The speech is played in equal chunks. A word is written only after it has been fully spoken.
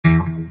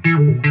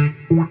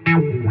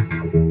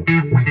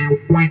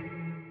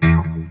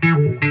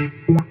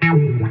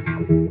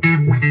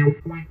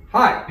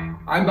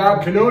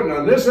Rob Canute, and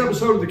on this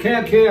episode of the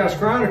Camp Chaos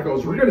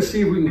Chronicles, we're going to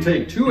see if we can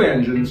take two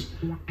engines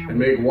and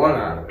make one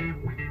out of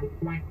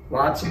it.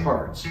 Lots of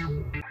parts.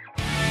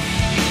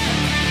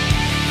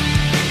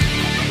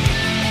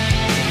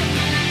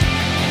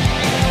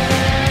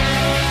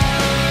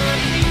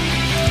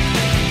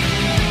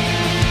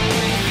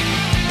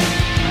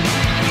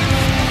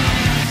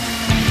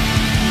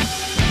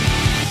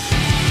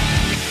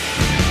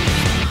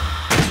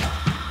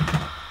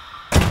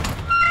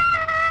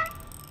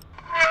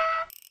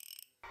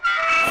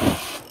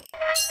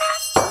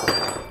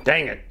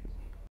 Dang it.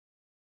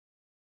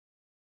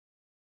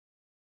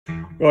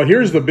 Well,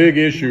 here's the big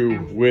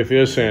issue with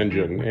this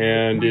engine,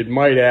 and it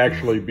might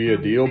actually be a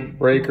deal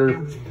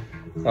breaker.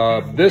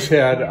 This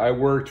head, I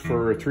worked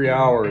for 3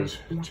 hours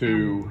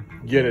to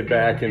get it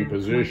back in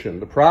position.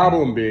 The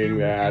problem being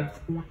that,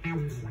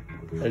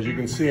 as you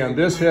can see on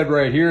this head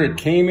right here, it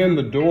came in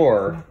the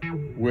door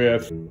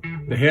with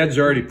the heads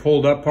already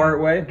pulled up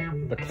part way.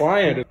 The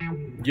client had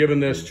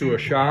given this to a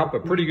shop, a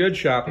pretty good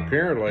shop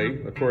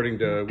apparently, according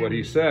to what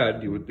he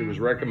said. It was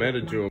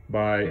recommended to him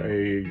by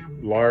a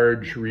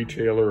large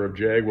retailer of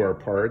Jaguar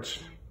parts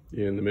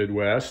in the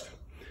Midwest.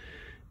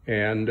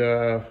 And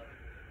they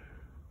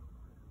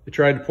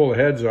tried to pull the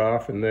heads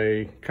off and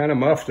they kind of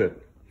muffed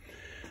it.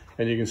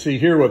 And you can see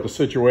here what the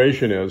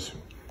situation is.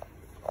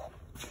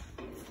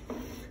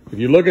 If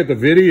you look at the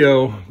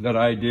video that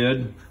I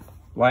did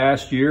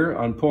last year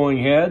on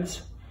pulling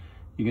heads,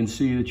 you can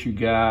see that you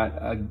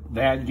got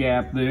that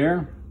gap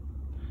there,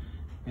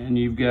 and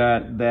you've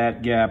got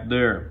that gap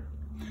there.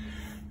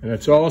 And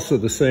it's also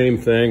the same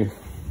thing,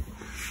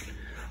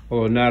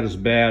 although not as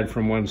bad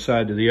from one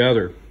side to the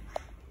other.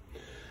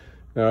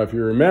 Now, if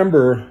you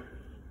remember,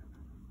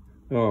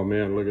 oh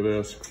man, look at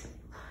this.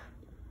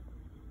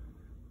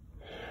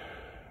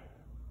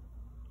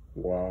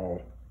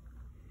 Wow.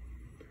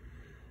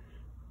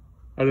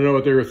 I don't know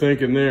what they were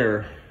thinking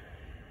there.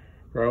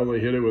 Probably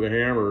hit it with a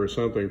hammer or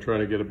something,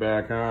 trying to get it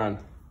back on.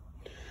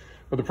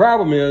 But the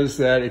problem is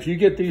that if you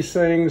get these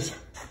things,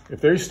 if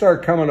they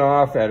start coming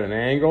off at an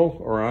angle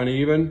or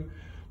uneven,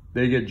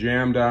 they get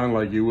jammed on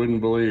like you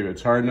wouldn't believe.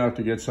 It's hard enough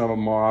to get some of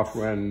them off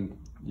when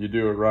you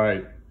do it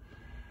right.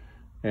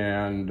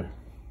 And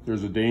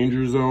there's a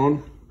danger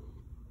zone.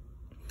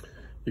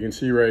 You can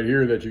see right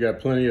here that you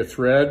got plenty of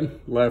thread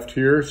left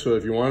here. So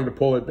if you wanted to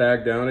pull it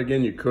back down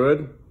again, you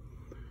could.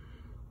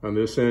 On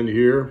this end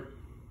here,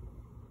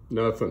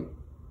 nothing.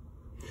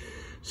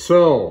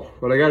 So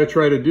what I got to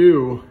try to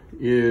do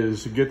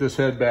is get this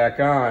head back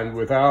on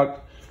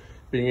without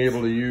being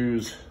able to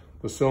use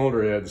the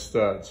cylinder head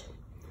studs.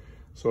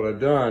 So what I've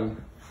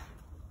done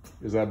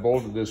is I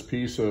bolted this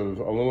piece of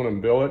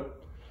aluminum billet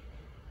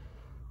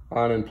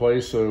on in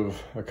place of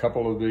a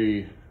couple of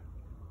the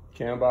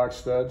cam box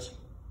studs.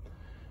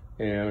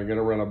 And I'm going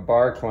to run a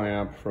bar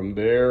clamp from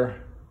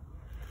there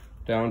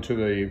down to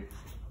the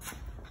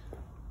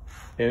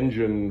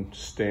engine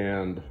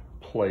stand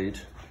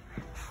plate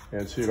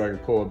and see if I can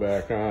pull it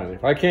back on.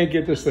 If I can't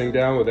get this thing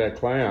down with that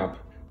clamp,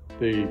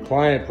 the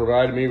client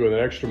provided me with an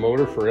extra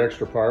motor for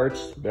extra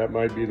parts. That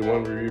might be the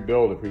one we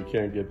rebuild if we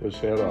can't get this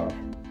head off.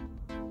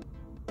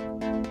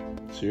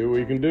 See what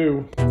we can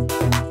do.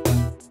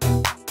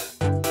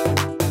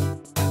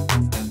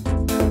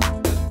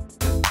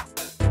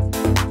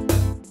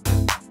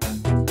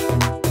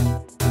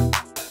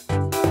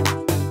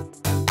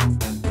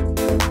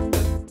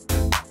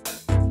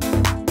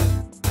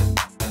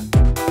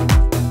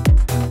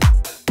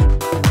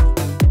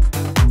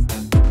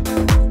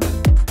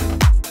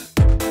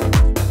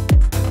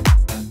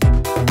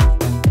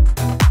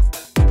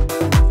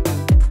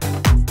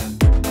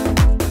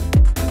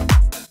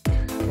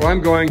 I'm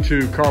going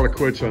to call it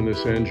quits on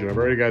this engine. I've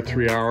already got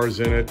 3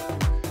 hours in it,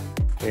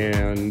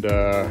 and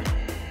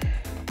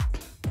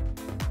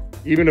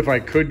even if I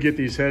could get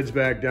these heads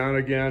back down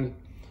again,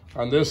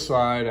 on this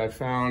side I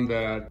found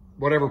that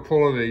whatever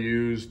puller they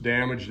used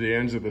damaged the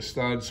ends of the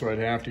studs, so I'd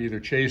have to either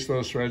chase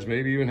those threads,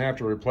 maybe even have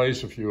to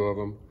replace a few of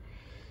them.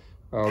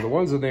 The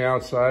ones on the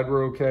outside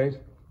were okay,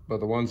 but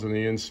the ones on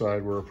the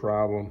inside were a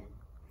problem.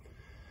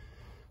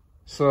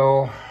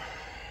 So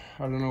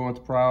I don't know what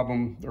the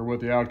problem or what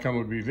the outcome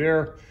would be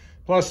there.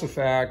 Plus the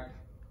fact,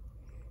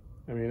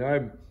 I mean,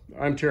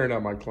 I'm tearing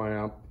up my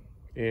clamp,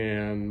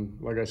 and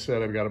like I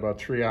said, I've got about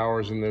 3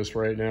 hours in this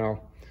right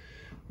now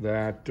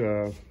that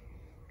I'm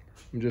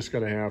just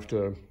gonna have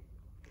to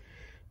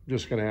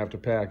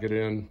pack it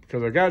in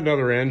because I've got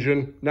another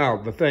engine. Now,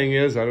 the thing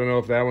is, I don't know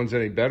if that one's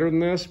any better than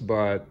this,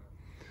 but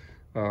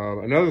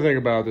another thing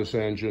about this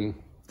engine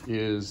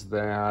is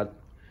that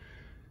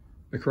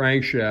the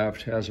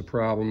crankshaft has a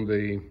problem.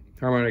 The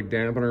harmonic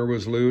dampener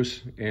was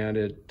loose and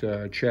it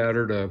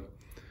shattered a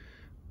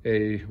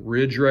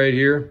ridge right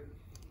here,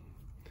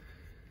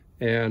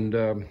 and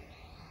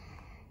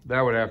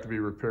that would have to be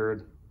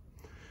repaired.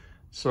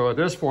 So at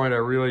this point, I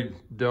really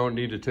don't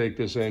need to take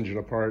this engine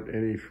apart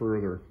any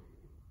further.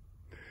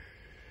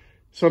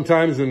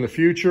 Sometimes in the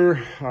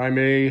future, I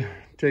may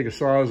take a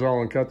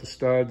Sawzall and cut the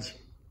studs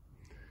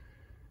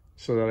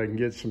so that I can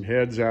get some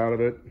heads out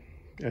of it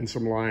and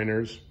some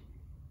liners.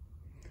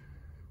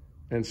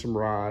 and some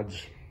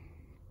rods,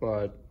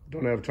 but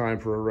don't have time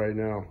for it right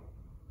now.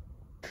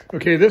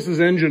 Okay, this is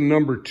engine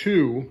number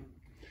 2.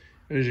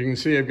 As you can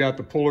see, I've got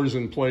the pullers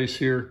in place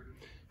here,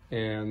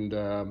 and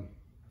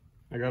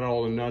I got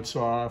all the nuts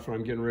off, and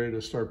I'm getting ready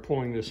to start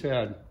pulling this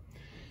head.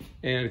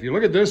 And if you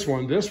look at this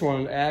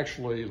one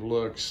actually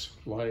looks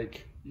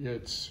like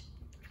it's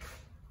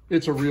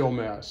a real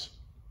mess.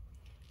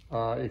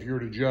 If you were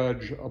to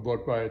judge a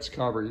book by its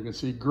cover, you can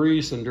see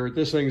grease and dirt.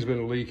 This thing's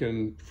been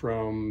leaking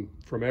from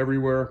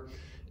everywhere.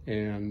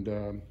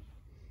 And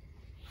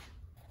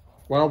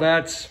well,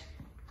 it's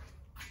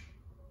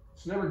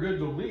never good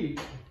to leak.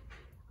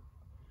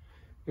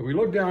 If we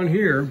look down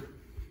here,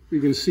 we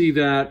can see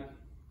that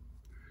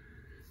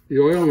the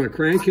oil in the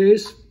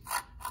crankcase,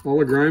 all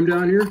the grime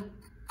down here,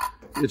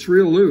 it's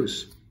real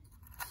loose.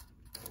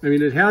 I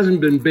mean, it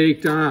hasn't been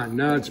baked on.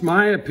 Now, it's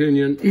my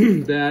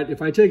opinion that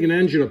if I take an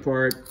engine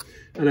apart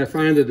and I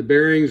find that the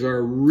bearings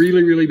are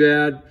really, really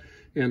bad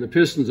and the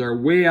pistons are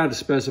way out of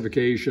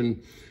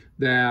specification,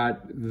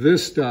 that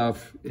this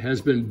stuff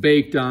has been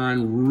baked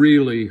on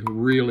really,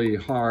 really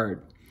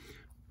hard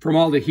from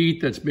all the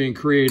heat that's being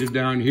created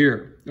down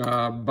here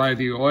by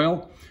the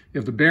oil.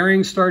 If the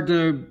bearings start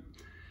to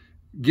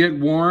get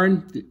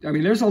worn, I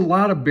mean, there's a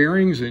lot of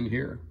bearings in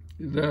here.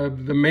 The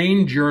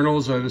main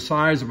journals are the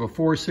size of a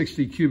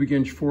 460 cubic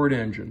inch Ford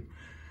engine.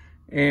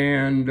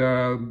 And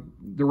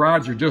the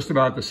rods are just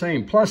about the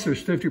same. Plus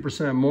there's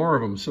 50% more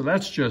of them. So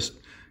that's just,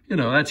 you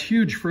know, that's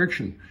huge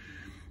friction.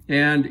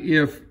 And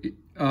if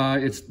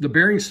the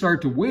bearings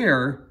start to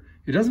wear,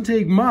 it doesn't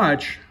take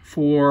much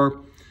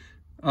for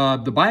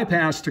the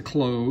bypass to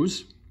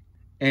close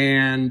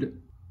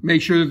and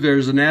make sure that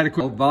there's an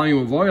adequate volume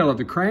of oil at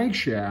the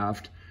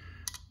crankshaft.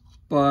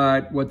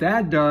 But what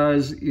that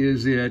does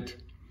is it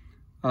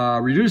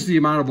reduces the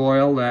amount of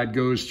oil that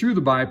goes through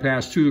the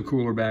bypass to the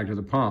cooler back to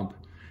the pump.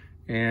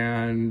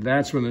 And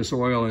that's when this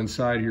oil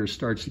inside here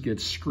starts to get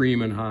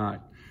screaming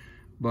hot.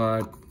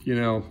 But, you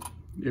know,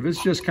 if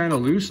it's just kind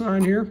of loose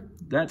on here,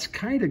 that's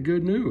kind of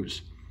good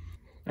news.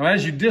 Now,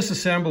 as you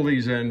disassemble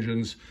these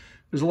engines,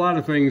 there's a lot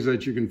of things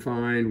that you can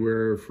find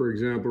where, for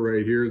example,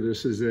 right here,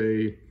 this is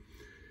an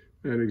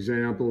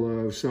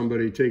example of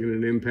somebody taking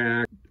an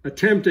impact,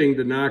 attempting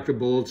to knock the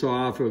bolts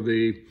off of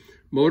the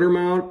motor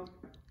mount.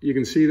 You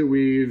can see that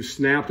we've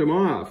snapped them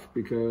off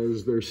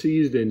because they're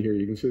seized in here.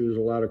 You can see there's a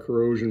lot of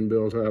corrosion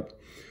built up.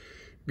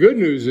 Good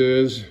news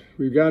is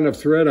we've got enough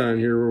thread on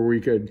here where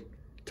we could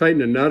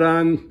tighten a nut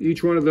on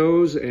each one of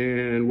those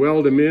and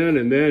weld them in,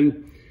 and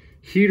then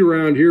heat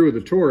around here with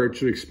a torch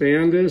to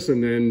expand this,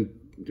 and then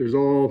there's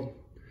a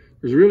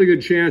really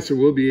good chance that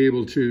we'll be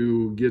able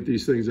to get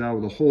these things out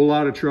with a whole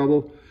lot of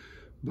trouble.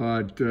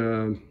 But,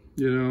 you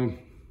know,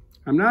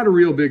 I'm not a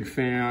real big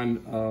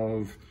fan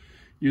of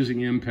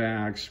using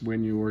impacts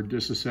when you're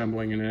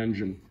disassembling an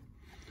engine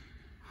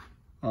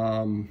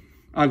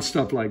on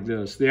stuff like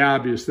this, the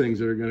obvious things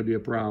that are going to be a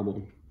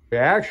problem.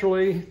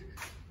 Actually,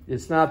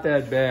 it's not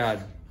that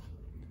bad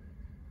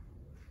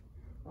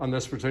on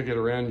this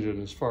particular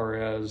engine as far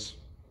as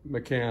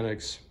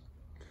mechanics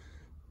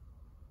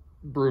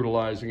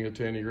brutalizing it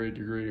to any great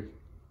degree.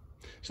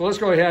 So let's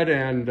go ahead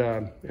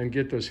and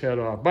get this head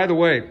off. By the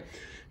way,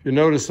 you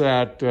notice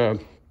that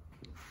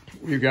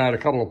we've got a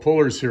couple of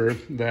pullers here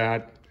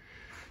that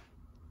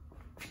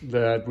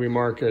we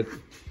market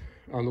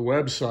on the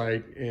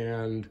website,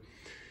 and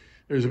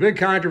there's a big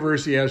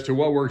controversy as to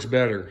what works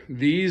better,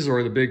 these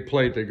or the big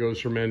plate that goes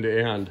from end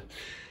to end.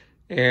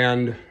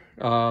 And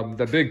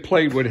the big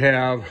plate would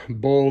have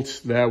bolts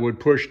that would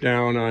push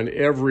down on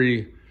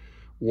every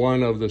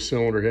one of the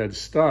cylinder head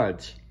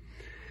studs.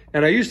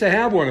 And I used to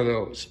have one of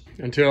those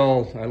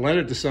until I lent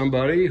it to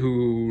somebody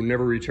who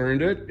never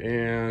returned it.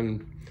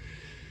 And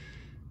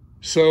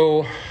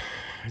so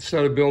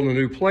instead of building a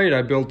new plate,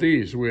 I built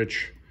these,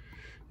 which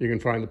you can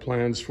find the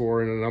plans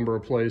for in a number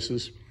of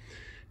places.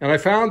 And I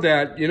found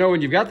that, you know,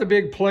 when you've got the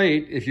big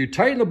plate, if you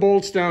tighten the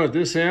bolts down at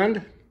this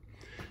end,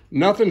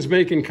 nothing's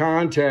making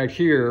contact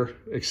here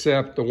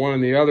except the one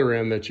on the other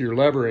end that you're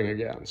levering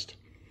against.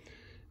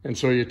 And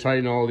so you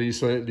tighten all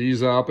these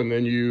up, and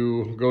then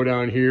you go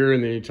down here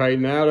and then you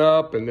tighten that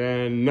up, and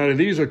then none of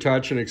these are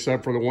touching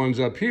except for the ones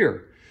up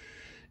here.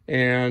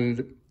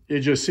 And it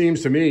just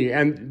seems to me,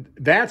 and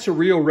that's a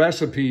real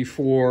recipe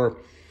for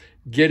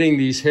getting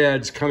these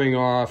heads coming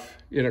off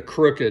in a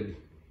crooked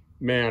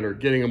manner,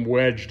 getting them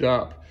wedged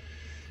up.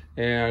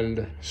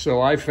 And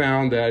so I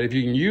found that if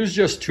you can use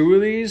just 2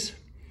 of these,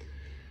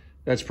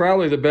 that's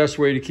probably the best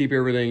way to keep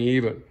everything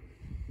even.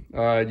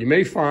 You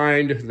may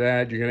find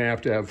that you're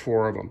going to have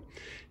 4 of them.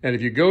 And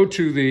if you go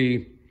to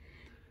the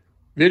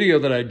video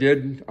that I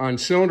did on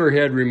cylinder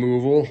head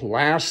removal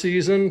last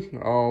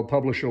season, I'll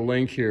publish a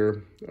link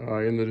here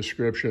in the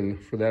description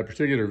for that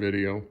particular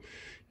video.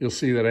 You'll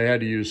see that I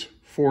had to use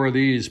 4 of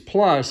these,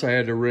 plus I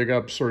had to rig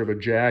up sort of a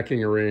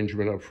jacking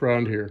arrangement up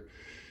front here.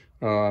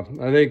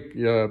 I think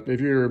if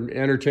you're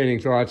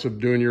entertaining thoughts of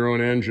doing your own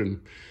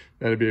engine,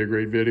 that'd be a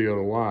great video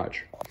to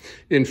watch.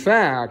 In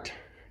fact,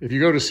 if you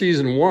go to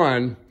season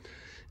 1,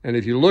 And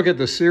if you look at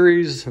the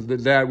series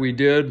that we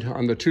did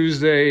on the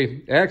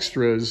Tuesday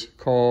extras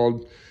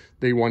called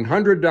the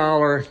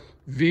 $100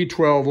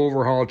 V12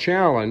 Overhaul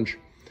Challenge,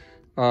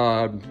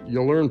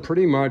 you'll learn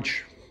pretty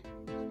much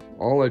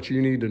all that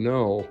you need to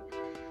know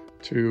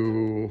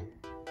to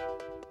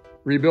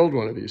rebuild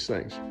one of these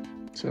things.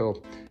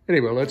 So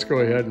anyway, let's go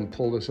ahead and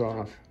pull this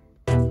off.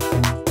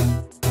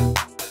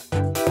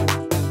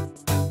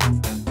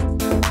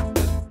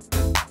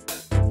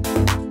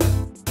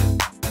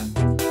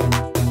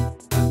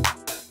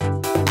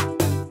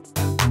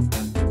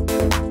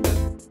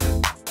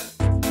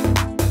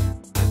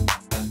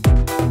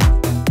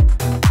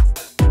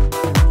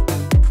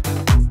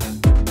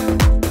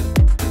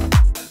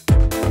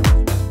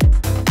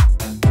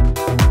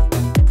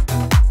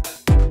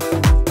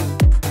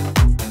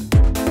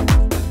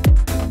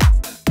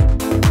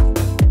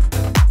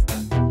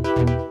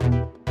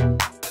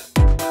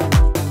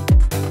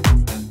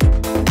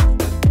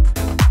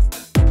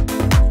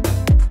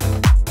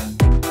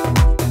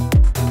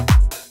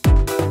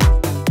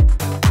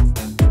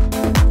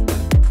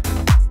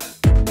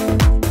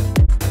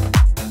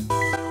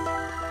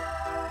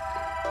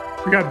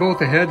 We got both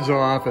the heads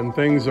off and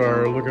things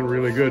are looking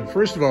really good.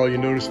 First of all, you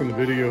notice in the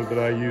video that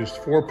I used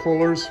 4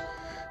 pullers.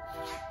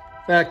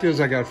 Fact is,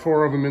 I got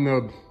 4 of them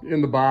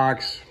in the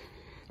box.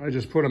 I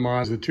just put them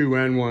on. The 2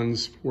 end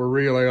ones were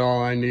really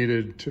all I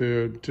needed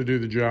to do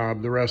the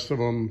job. The rest of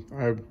them,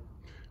 I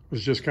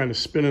was just kind of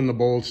spinning the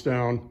bolts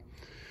down.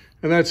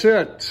 And that's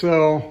it.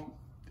 So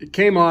it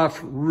came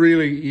off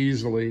really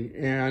easily.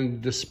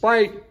 And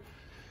despite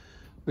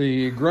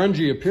the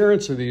grungy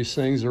appearance of these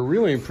things, are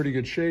really in pretty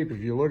good shape. If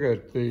you look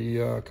at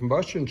the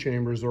combustion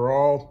chambers, they're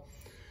all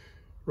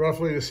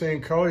roughly the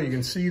same color. You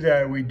can see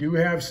that we do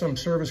have some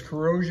surface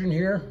corrosion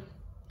here.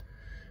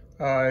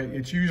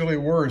 It's usually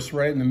worse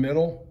right in the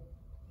middle,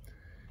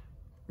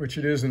 which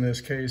it is in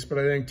this case, but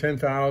I think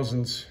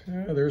 10/1000ths,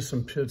 there's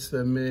some pits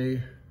that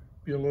may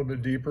be a little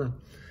bit deeper,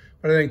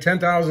 but I think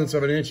 10/1000ths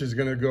of an inch is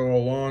gonna go a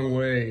long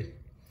way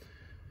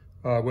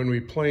when we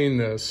plane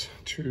this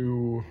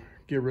to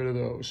get rid of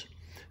those.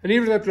 And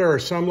even if there are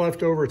some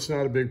left over, it's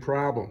not a big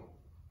problem.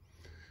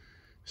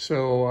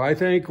 So I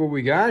think what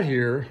we got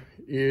here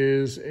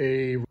is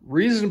a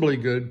reasonably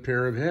good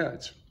pair of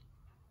heads.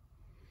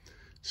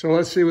 So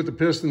let's see what the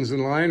pistons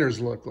and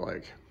liners look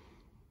like.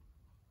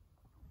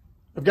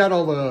 I've got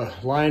all the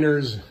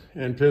liners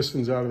and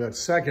pistons out of that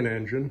second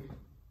engine.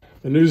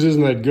 The news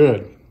isn't that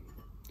good.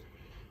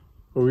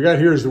 What we got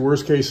here is the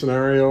worst case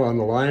scenario on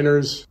the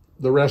liners.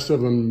 The rest of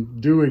them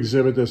do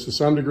exhibit this to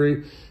some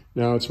degree.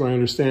 Now, it's my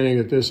understanding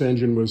that this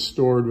engine was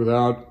stored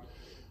without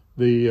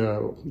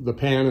the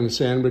pan and the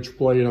sandwich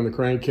plate on the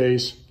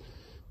crankcase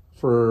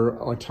for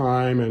a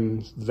time,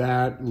 and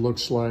that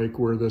looks like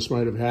where this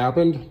might have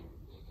happened.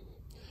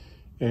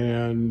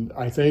 And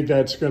I think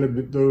that's going to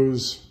be,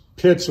 those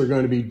pits are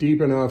going to be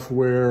deep enough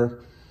where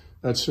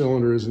that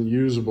cylinder isn't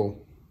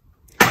usable.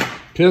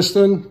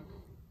 Piston,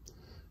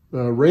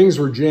 the rings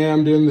were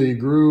jammed in the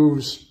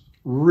grooves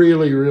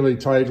really, really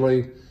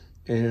tightly,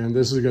 and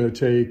this is going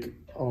to take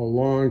a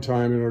long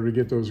time in order to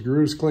get those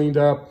grooves cleaned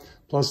up.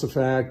 Plus the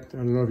fact, I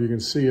don't know if you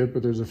can see it,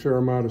 but there's a fair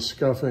amount of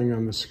scuffing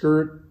on the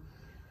skirt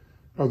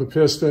of the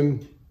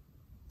piston.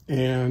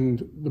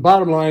 And the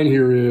bottom line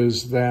here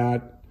is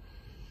that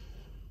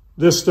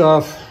this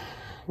stuff,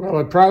 well,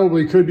 it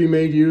probably could be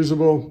made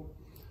usable.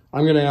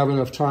 I'm going to have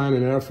enough time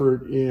and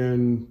effort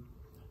in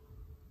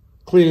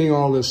cleaning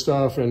all this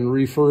stuff and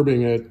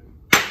refurbing it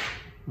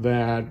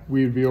that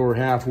we'd be over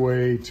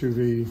halfway to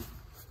the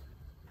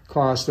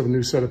cost of a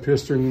new set of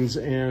pistons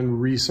and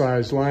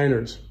resized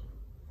liners.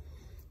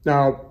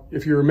 Now,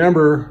 if you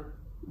remember,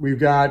 we've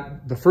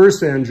got the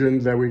first engine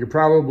that we could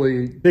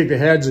probably take the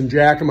heads and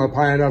jack them up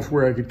high enough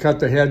where I could cut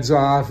the heads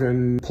off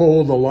and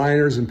pull the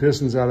liners and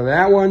pistons out of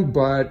that one,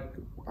 but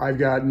I've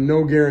got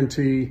no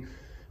guarantee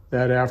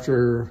that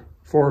after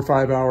 4 or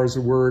 5 hours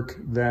of work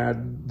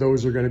that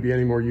those are going to be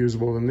any more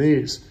usable than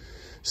these.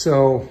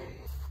 So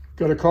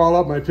got to call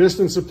up my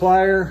piston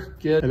supplier,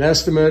 get an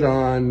estimate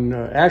on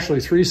actually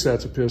 3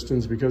 sets of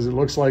pistons, because it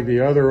looks like the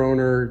other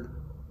owner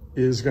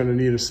is going to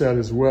need a set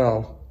as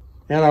well.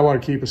 And I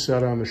want to keep a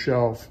set on the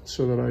shelf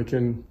so that I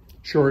can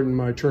shorten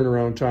my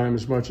turnaround time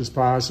as much as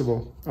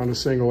possible on a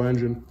single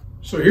engine.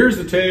 So here's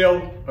the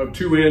tale of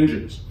 2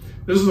 engines.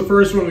 This is the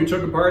first one we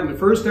took apart in the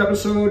first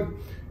episode,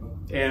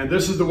 and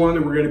this is the one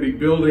that we're going to be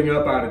building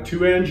up out of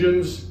 2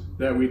 engines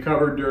that we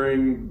covered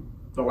during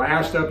the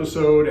last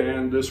episode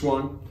and this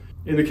one.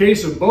 In the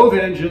case of both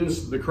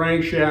engines, the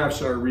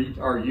crankshafts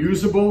are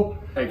usable,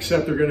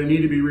 except they're going to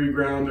need to be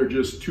reground. They're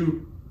just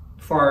too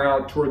far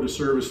out toward the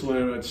service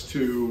limits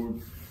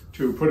to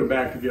put them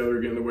back together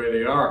again the way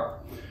they are.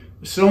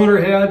 The cylinder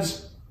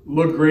heads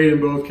look great in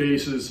both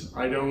cases.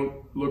 I don't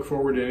look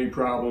forward to any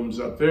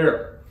problems up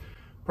there.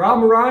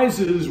 Problem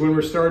arises when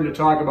we're starting to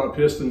talk about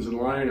pistons and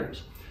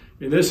liners.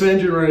 In this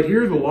engine right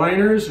here, the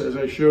liners, as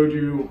I showed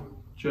you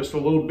just a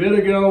little bit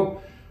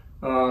ago,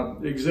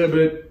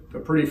 exhibit a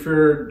pretty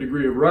fair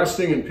degree of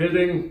rusting and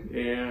pitting,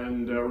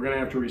 and we're going to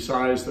have to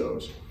resize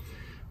those.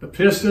 The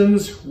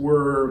pistons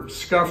were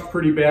scuffed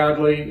pretty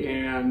badly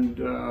and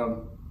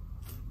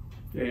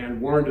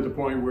worn to the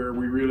point where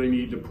we really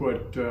need to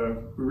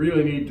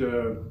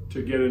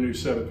get a new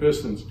set of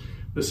pistons.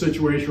 The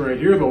situation right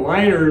here, the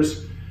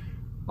liners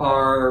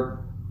are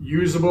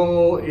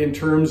usable in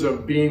terms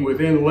of being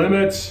within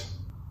limits,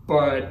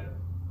 but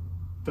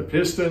the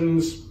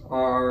pistons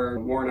are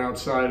worn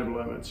outside of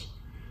limits.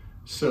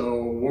 So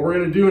what we're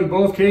going to do in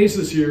both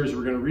cases here is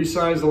we're going to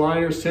resize the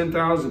liners 10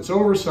 thousandths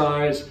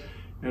oversized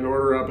and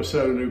order up a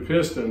set of new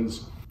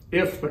pistons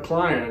if the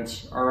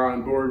clients are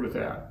on board with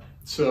that.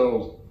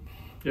 So,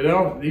 you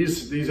know,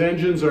 these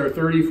engines are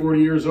 30,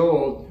 40 years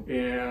old,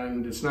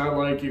 and it's not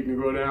like you can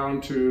go down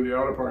to the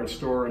auto parts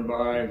store and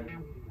buy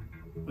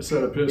a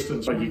set of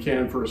pistons like you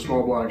can for a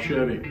small block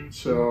Chevy.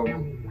 So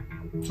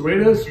that's the way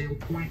it is.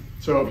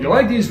 So if you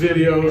like these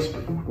videos,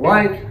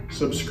 like,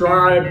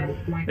 subscribe,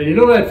 and you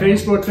know that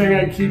Facebook thing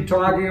I keep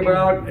talking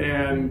about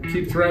and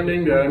keep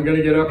threatening that I'm going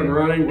to get up and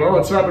running? Well,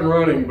 it's up and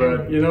running,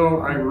 but you know,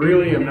 I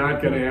really am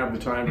not going to have the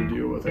time to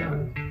deal with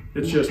that.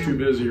 It's just too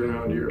busy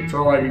around here. It's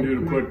all I can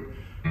do to put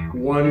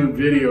one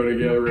video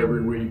together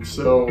every week.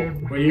 So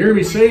when you hear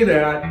me say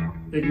that,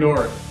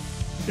 ignore it.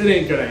 It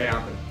ain't going to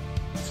happen.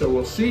 So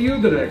we'll see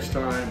you the next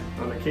time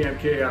on the Camp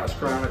Chaos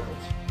Chronicles.